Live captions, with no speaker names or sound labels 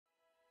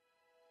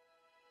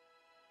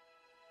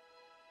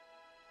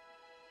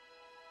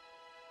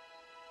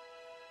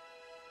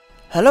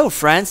Hello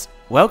friends,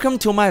 welcome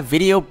to my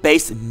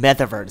video-based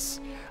Metaverse.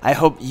 I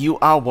hope you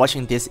are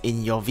watching this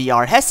in your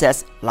VR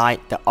headsets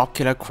like the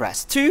Oculus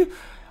Quest 2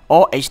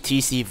 or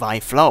HTC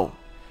Vive Flow.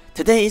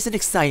 Today is an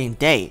exciting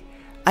day.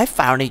 I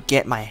finally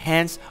get my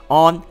hands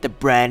on the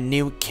brand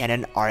new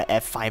Canon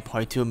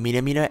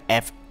RF5.2mm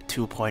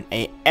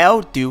F2.8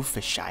 L-Dual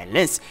Fisheye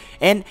lens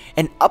and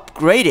an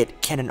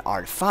upgraded Canon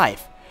R5.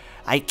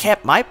 I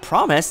kept my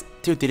promise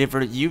to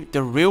deliver you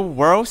the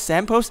real-world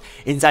samples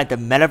inside the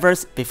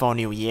Metaverse before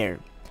New Year.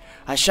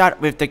 I shot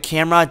with the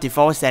camera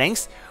default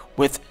settings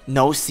with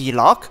no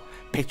C-Lock,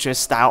 picture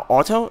style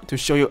auto to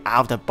show you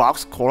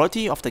out-of-the-box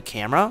quality of the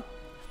camera.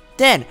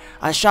 Then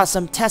I shot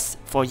some tests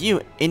for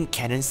you in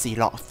Canon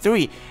C-Log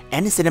 3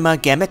 and Cinema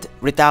Gamut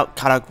without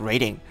color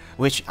grading,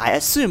 which I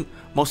assume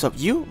most of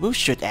you will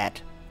shoot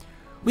at.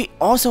 We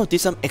also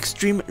did some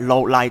extreme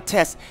low light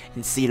tests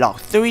in C-Log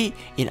 3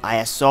 in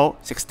ISO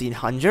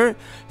 1600,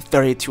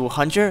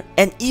 3200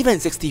 and even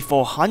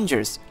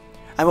 6400s.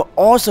 I will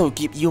also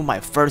give you my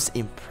first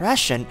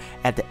impression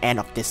at the end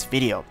of this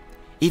video.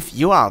 If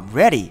you are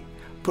ready,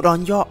 put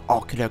on your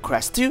Oculus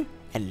Quest 2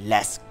 and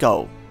let's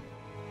go.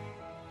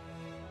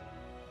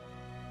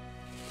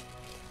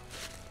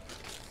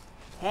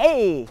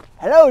 Hey,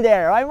 hello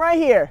there, I'm right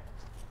here.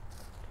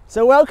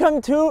 So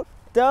welcome to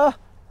the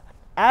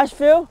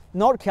Asheville,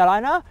 North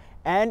Carolina,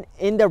 and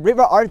in the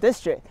River Art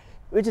District,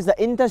 which is the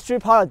industry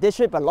part of the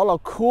district, but a lot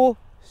of cool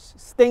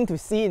things to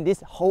see in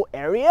this whole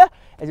area.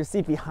 As you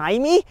see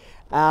behind me,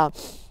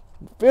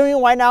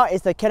 filming right now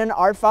is the Canon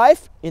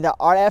R5 in the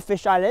RF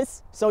fisheye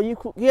lens. So you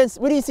can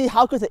really see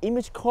how good the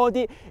image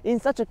quality in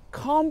such a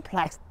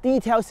complex,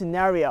 detailed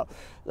scenario.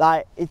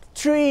 Like it's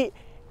tree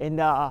in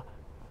the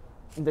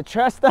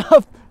chest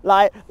stuff.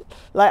 like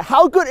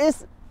how good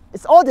is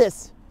all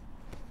this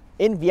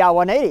in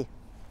VR180?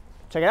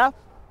 Check it out.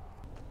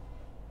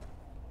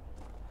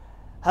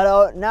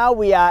 Hello, now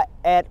we are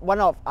at one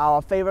of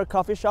our favorite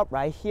coffee shop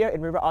right here in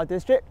River Art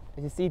District.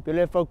 As you see,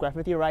 beautiful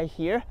graffiti right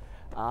here.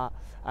 I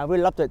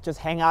really love to just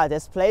hang out at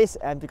this place,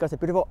 and because the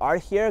beautiful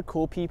art here,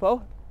 cool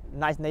people,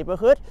 nice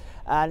neighborhood,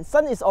 and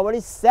sun is already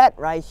set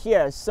right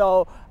here.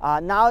 So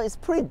now it's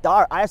pretty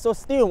dark. ISO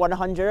still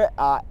 100,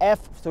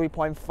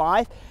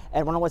 f3.5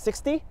 and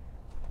 160.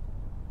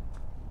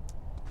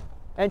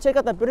 And check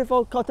out the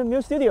beautiful Cotton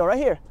Mill studio right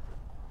here.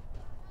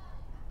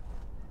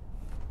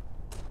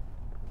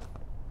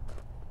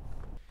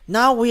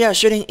 Now we are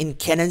shooting in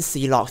Canon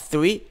C-Log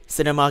 3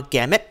 Cinema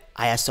Gamut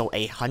ISO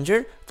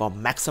 800 for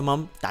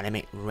maximum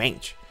dynamic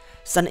range.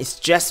 Sun is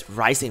just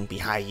rising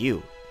behind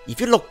you.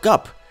 If you look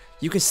up,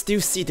 you can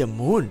still see the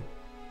moon.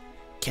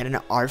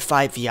 Canon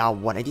R5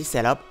 VR180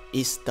 setup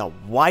is the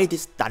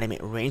widest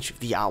dynamic range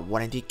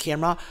VR180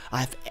 camera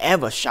I've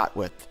ever shot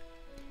with.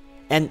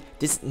 And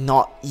this is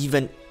not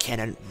even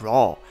Canon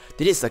RAW.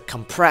 This is a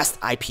compressed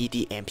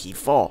IPD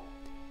MP4.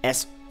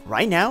 As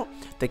right now,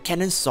 the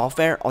Canon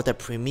software or the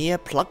Premiere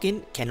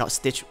plugin cannot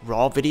stitch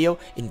RAW video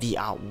in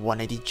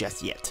VR180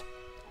 just yet.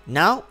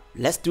 Now,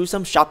 let's do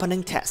some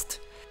sharpening test.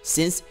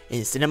 Since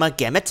in Cinema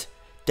Gamut,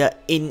 the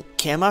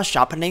in-camera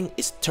sharpening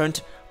is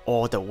turned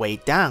all the way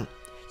down,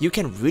 you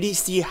can really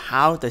see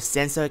how the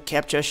sensor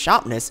captures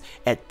sharpness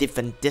at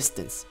different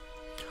distance.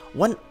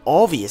 One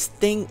obvious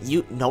thing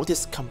you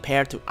notice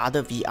compared to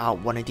other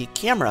VR180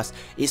 cameras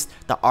is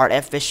the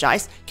RF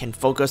fisheyes can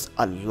focus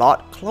a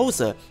lot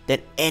closer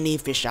than any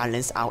fisheye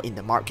lens out in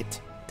the market.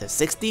 The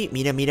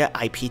 60mm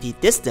IPD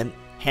distance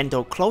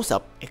handle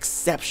close-up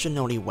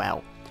exceptionally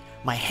well.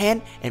 My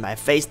hand and my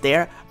face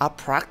there are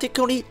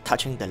practically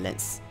touching the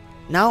lens.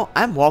 Now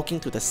I'm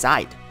walking to the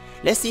side.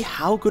 Let's see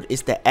how good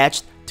is the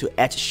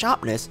edge-to-edge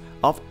sharpness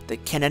of the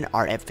Canon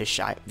RF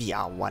fisheye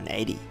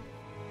VR180.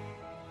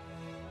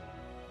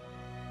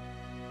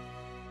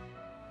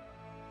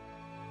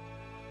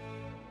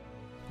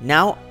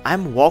 Now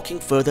I'm walking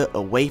further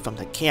away from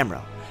the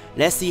camera.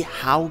 Let's see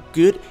how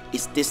good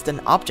is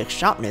distant object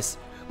sharpness,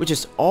 which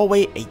is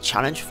always a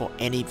challenge for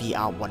any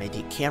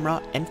VR180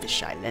 camera and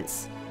fisheye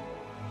lens.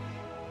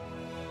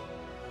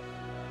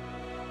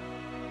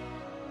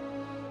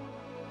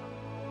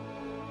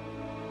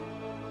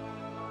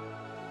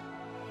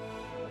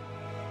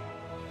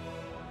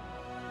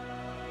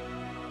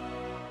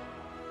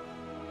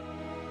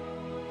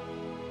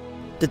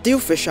 The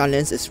dual fisheye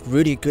lens is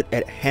really good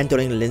at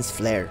handling lens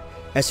flare.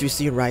 As you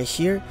see right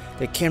here,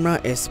 the camera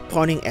is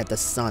pointing at the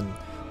sun.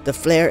 The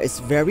flare is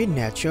very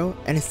natural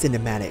and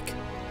cinematic.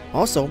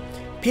 Also,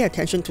 pay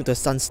attention to the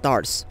sun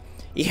stars.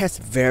 It has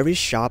very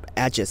sharp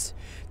edges.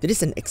 That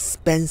is an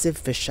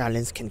expensive fisheye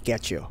lens can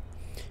get you.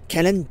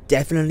 Canon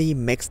definitely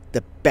makes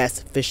the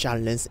best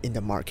fisheye lens in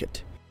the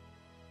market.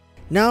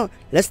 Now,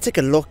 let's take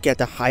a look at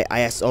the high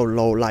ISO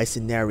low light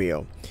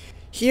scenario.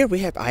 Here we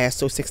have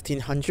ISO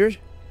 1600.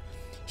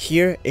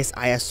 Here is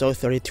ISO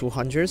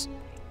 3200s.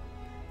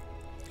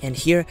 And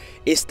here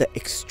is the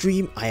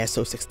extreme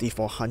ISO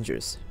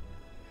 6400s.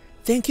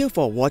 Thank you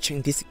for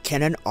watching this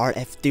Canon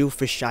RF Dual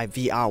Fisheye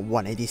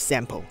VR180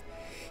 sample.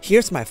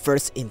 Here's my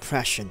first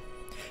impression.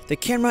 The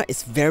camera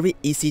is very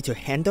easy to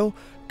handle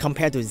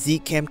compared to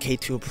Zcam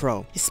K2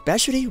 Pro,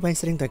 especially when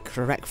setting the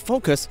correct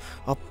focus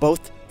of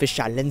both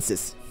fisheye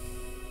lenses.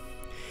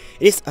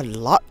 It is a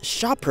lot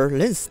sharper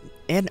lens,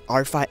 and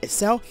R5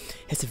 itself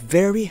has a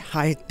very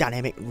high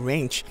dynamic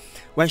range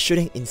when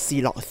shooting in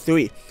C-Log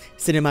 3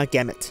 Cinema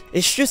Gamut.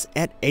 It shoots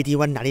at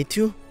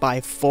 8192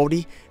 by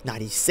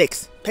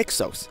 4096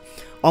 pixels,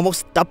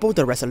 almost double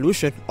the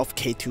resolution of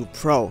K2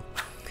 Pro.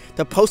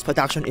 The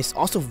post-production is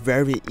also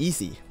very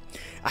easy.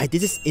 I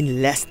did this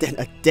in less than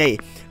a day,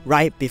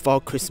 right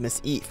before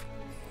Christmas Eve.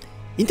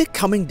 In the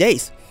coming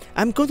days,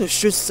 I'm going to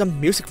shoot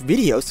some music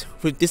videos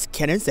with this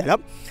Canon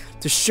setup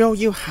to show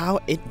you how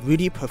it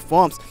really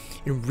performs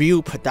in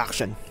real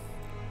production.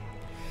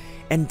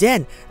 And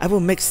then I will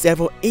make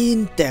several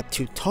in-depth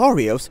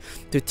tutorials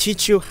to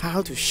teach you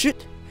how to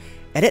shoot,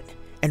 edit,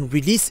 and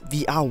release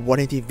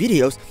VR180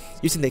 videos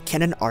using the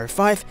Canon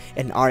R5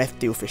 and RF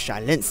dual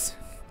fisheye lens.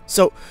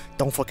 So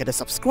don't forget to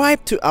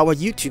subscribe to our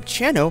YouTube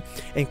channel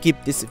and give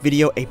this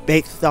video a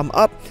big thumb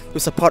up to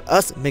support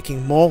us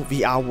making more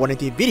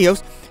VR180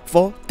 videos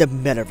for the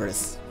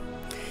Metaverse.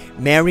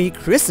 Merry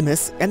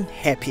Christmas and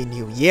Happy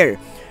New Year!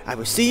 I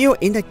will see you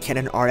in the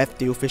Canon RF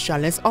dual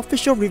fisheye lens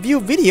official review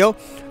video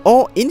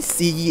or in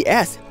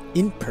CES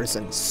in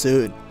person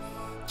soon.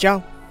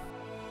 Ciao!